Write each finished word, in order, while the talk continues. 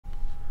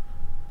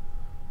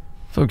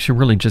Folks, you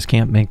really just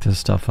can't make this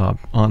stuff up,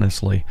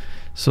 honestly.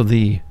 So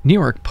the New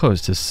York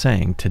Post is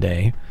saying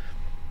today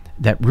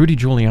that Rudy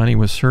Giuliani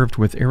was served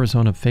with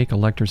Arizona fake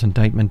electors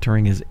indictment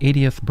during his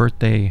 80th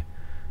birthday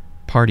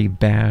party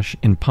bash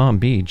in Palm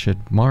Beach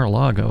at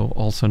Mar-a-Lago,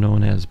 also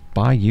known as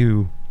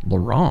Bayou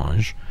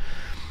L'Orange.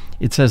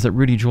 It says that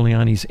Rudy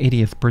Giuliani's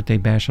 80th birthday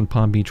bash in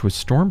Palm Beach was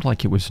stormed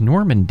like it was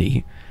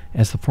Normandy,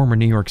 as the former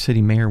New York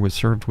City mayor was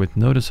served with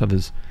notice of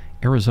his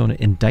Arizona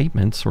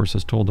indictment,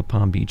 sources told the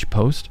Palm Beach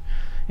Post.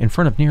 In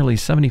front of nearly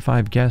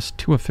 75 guests,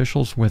 2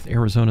 officials with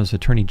Arizona's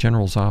Attorney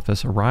General's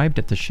office arrived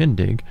at the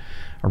shindig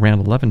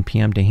around 11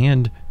 p.m. to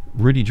hand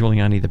Rudy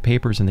Giuliani the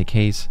papers in the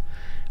case,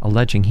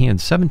 alleging he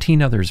and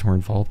 17 others were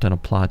involved in a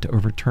plot to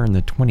overturn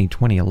the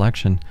 2020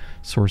 election,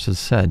 sources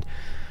said.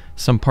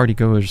 Some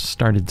partygoers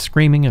started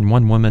screaming, and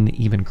one woman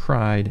even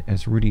cried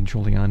as Rudy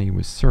Giuliani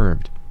was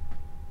served.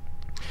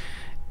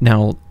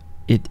 Now,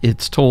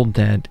 it's told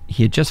that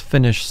he had just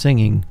finished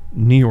singing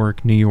New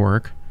York, New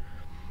York.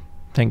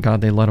 Thank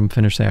God they let him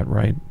finish that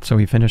right. So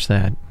he finished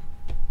that,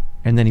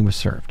 and then he was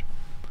served.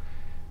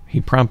 He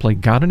promptly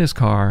got in his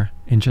car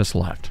and just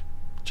left.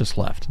 Just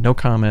left. No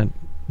comment,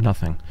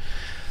 nothing.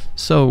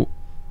 So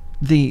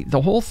the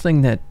whole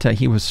thing that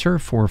he was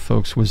served for,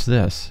 folks, was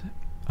this.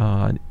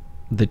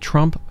 The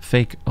Trump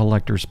fake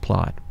electors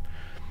plot.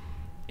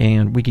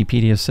 And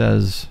Wikipedia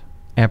says,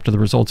 after the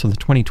results of the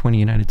 2020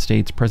 United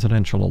States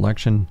presidential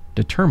election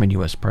determined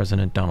U.S.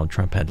 President Donald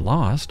Trump had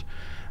lost,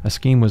 a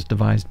scheme was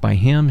devised by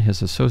him,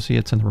 his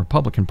associates, and the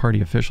Republican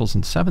Party officials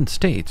in 7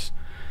 states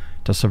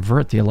to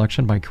subvert the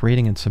election by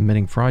creating and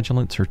submitting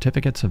fraudulent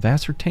certificates of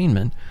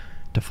ascertainment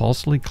to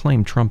falsely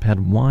claim Trump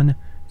had won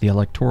the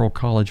Electoral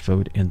College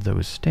vote in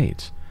those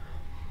states.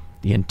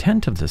 The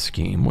intent of the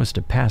scheme was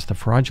to pass the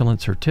fraudulent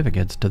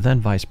certificates to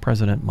then Vice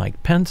President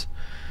Mike Pence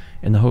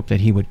in the hope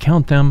that he would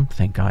count them,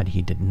 thank God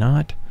he did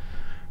not,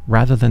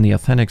 rather than the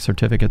authentic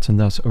certificates, and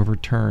thus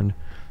overturn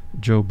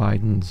Joe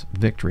Biden's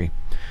victory.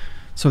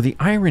 So the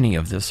irony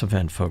of this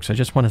event, folks, I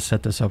just want to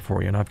set this up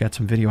for you, and I've got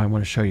some video I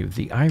want to show you.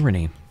 The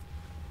irony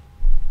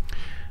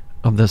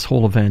of this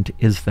whole event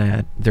is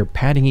that they're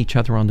patting each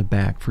other on the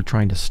back for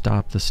trying to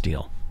stop the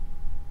steal.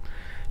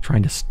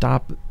 Trying to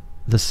stop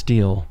the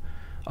steal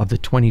of the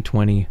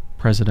 2020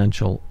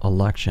 presidential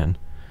election,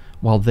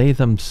 while they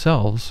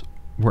themselves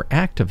were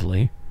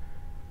actively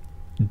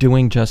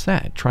doing just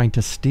that, trying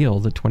to steal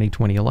the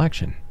 2020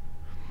 election.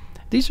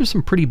 These are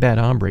some pretty bad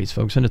hombres,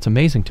 folks, and it's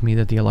amazing to me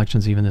that the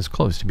election's even this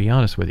close, to be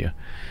honest with you.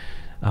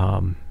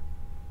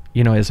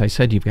 You know, as I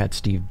said, you've got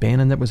Steve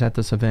Bannon that was at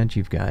this event.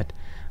 You've got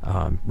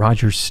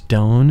Roger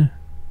Stone,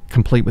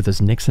 complete with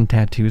his Nixon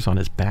tattoos on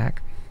his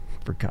back,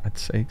 for God's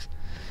sakes.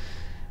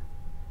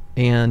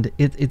 And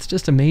it's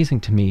just amazing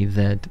to me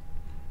that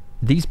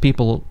these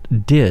people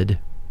did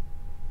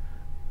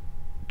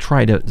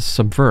try to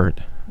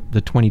subvert the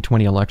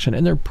 2020 election,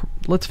 and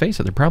let's face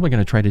it, they're probably going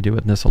to try to do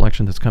it in this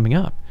election that's coming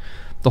up.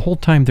 The whole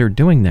time they're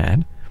doing that,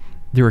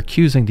 they're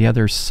accusing the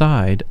other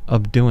side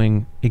of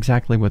doing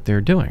exactly what they're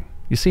doing.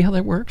 You see how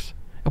that works?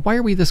 Why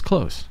are we this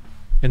close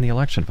in the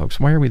election, folks?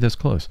 Why are we this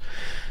close?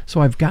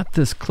 So I've got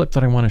this clip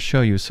that I want to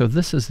show you. So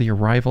this is the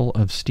arrival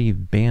of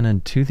Steve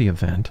Bannon to the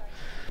event.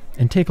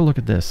 And take a look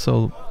at this.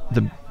 So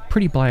the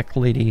pretty black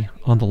lady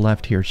on the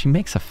left here, she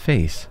makes a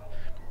face.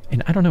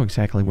 And I don't know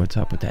exactly what's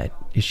up with that.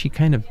 Is she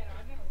kind of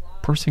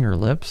pursing her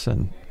lips?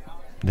 And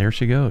there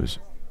she goes.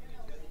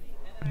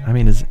 I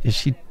mean, is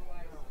she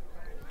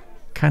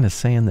kind of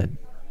saying that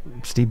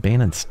Steve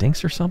Bannon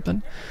stinks or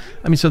something?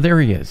 I mean, so there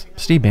he is.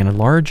 Steve Bannon,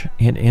 large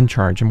and in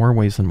charge in more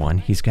ways than one.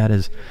 He's got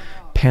his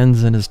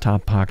pens in his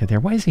top pocket there.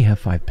 Why does he have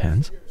 5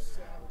 pens?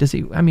 Does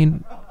he? I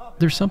mean,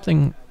 there's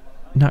something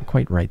not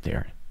quite right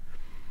there.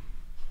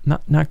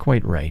 Not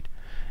quite right.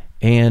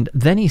 And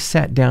then he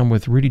sat down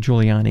with Rudy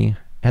Giuliani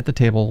at the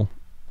table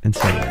and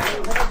said that.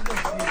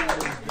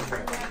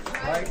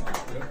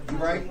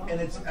 Right, and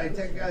I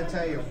gotta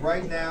tell you,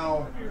 right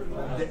now,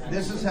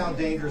 this is how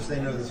dangerous they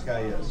know this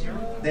guy is.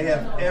 They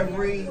have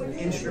every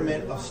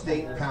instrument of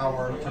state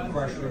power to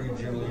crush Rudy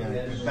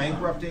Giuliani, to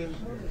bankrupt him,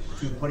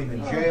 to put him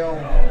in jail,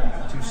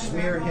 to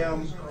smear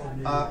him.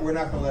 We're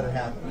not going to let it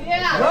happen.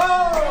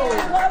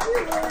 Yeah.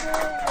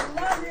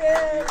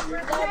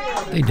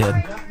 They did.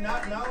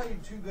 Not only are you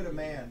too good a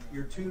man,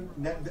 you're too...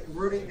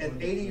 Rudy, at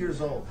 80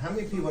 years old, how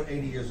many people at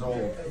 80 years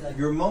old,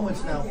 your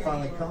moment's now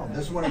finally come.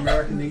 This is when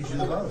America needs you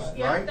the most,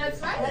 yeah, right?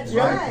 That's right. That's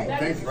right.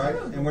 That is right.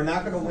 And we're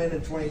not going to win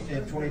in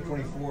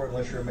 2024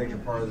 unless you're a major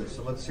part of this.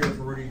 So let's hear it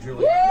for Rudy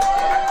Giuliani.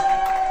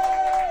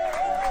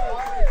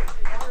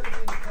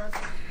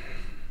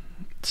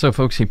 So,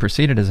 folks, he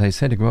proceeded, as I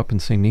said, to go up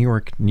and say New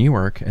York, New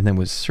York, and then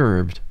was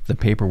served the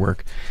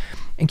paperwork.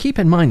 And keep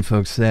in mind,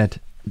 folks, that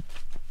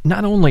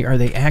not only are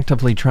they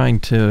actively trying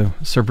to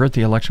subvert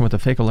the election with a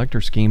fake elector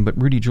scheme, but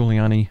Rudy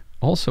Giuliani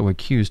also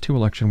accused 2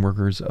 election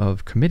workers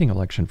of committing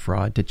election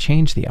fraud to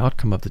change the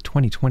outcome of the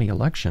 2020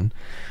 election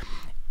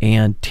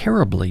and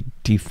terribly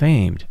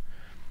defamed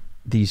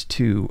these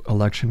 2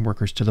 election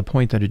workers to the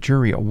point that a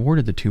jury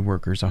awarded the 2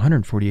 workers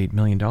 $148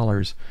 million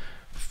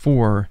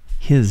for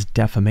his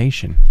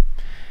defamation.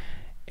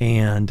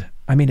 And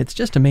I mean, it's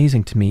just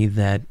amazing to me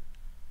that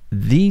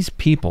these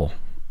people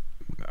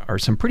are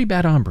some pretty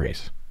bad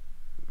hombres,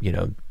 you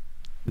know,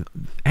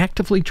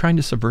 actively trying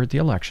to subvert the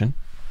election,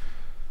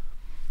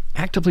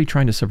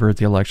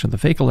 the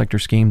fake elector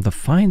scheme, the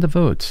find the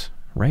votes,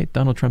 right?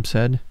 Donald Trump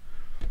said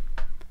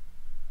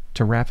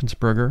to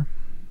Raffensperger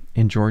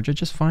in Georgia,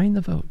 just find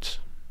the votes.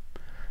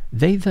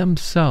 They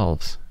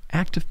themselves,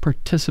 active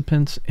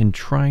participants in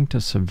trying to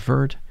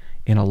subvert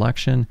an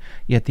election,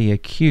 yet they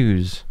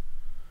accuse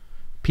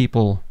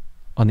people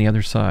on the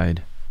other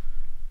side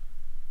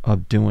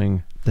of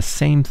doing the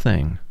same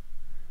thing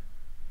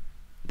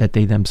that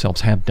they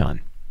themselves have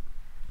done.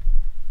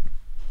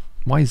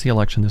 Why is the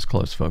election this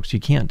close, folks? You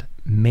can't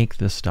make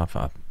this stuff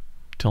up.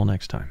 Till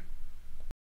next time.